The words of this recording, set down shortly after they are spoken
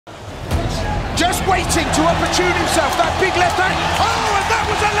Just waiting to opportune himself, that big left hand. Oh, and that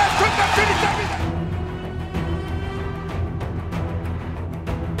was a left hook that finished everything.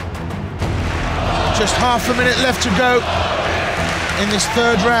 Just half a minute left to go in this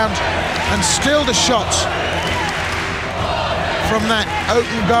third round, and still the shots from that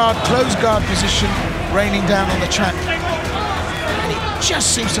open guard, closed guard position raining down on the track. And he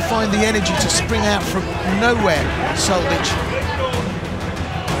just seems to find the energy to spring out from nowhere, Soldić.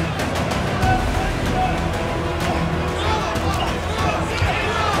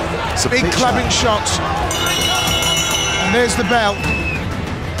 Big clubbing shots. And there's the bell.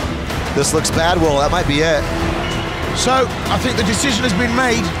 This looks bad, Will. That might be it. So, I think the decision has been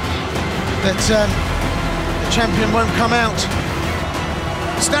made that the champion won't come out.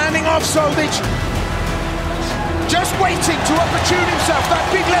 Standing off Soldić. Just waiting to opportune himself, that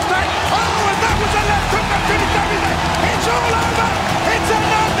big left hand. Oh, and that was a left hook that finished everything. It's all over. It's a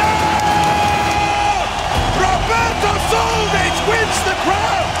knockout. Roberto Soldić wins the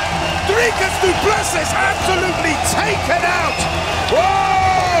crown. Dricus du Plessis absolutely taken out.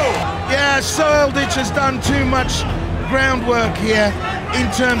 Whoa! Yeah, Soldić has done too much groundwork here in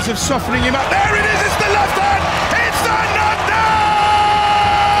terms of softening him up. There it is, it's the left hand. It's the knockdown.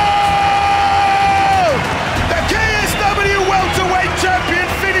 The KSW welterweight champion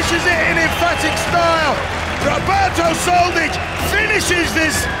finishes it in emphatic style. Roberto Soldić finishes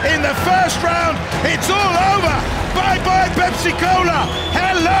this in the first round. It's all over. Bye-bye Pepsi Cola.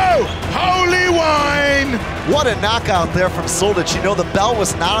 Hello, holy wine. What a knockout there from Soldić. You know, the bell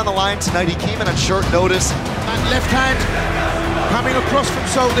was not on the line tonight. He came in on short notice. That left hand coming across from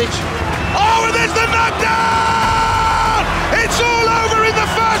Soldić. Oh, and there's the knockdown! It's all over in the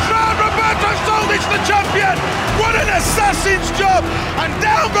first round. Roberto Soldić, the champion. What an assassin's job. And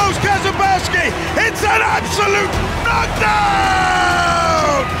down goes Kazabowski. It's an absolute knockdown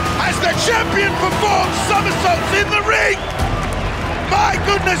as the champion performs somersaults in the ring. My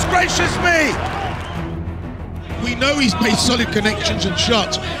goodness gracious me. We know he's made solid connections and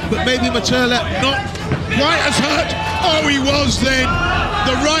shots, but maybe Materla not quite as hurt. Oh, he was then.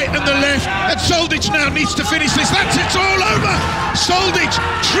 The right and the left, and Soldić now needs to finish this. That's it's all over. Soldić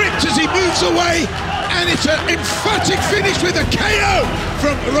tripped as he moves away, and it's an emphatic finish with a KO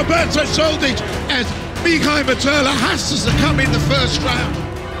from Roberto Soldić as Mikhail Materla has to succumb in the first round.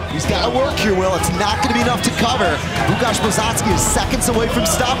 He's got to work here, Will. It's not going to be enough to cover. Łukasz Brzezinski is seconds away from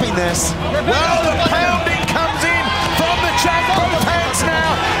stopping this. Well, the pounding comes in from the champ, both hands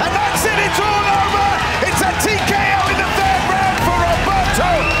now, and that's it, it's all over. It's a TKO in the third round for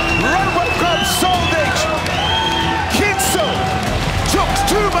Roberto Robocop Soldić. Kinsel took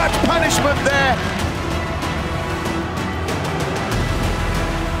too much punishment there.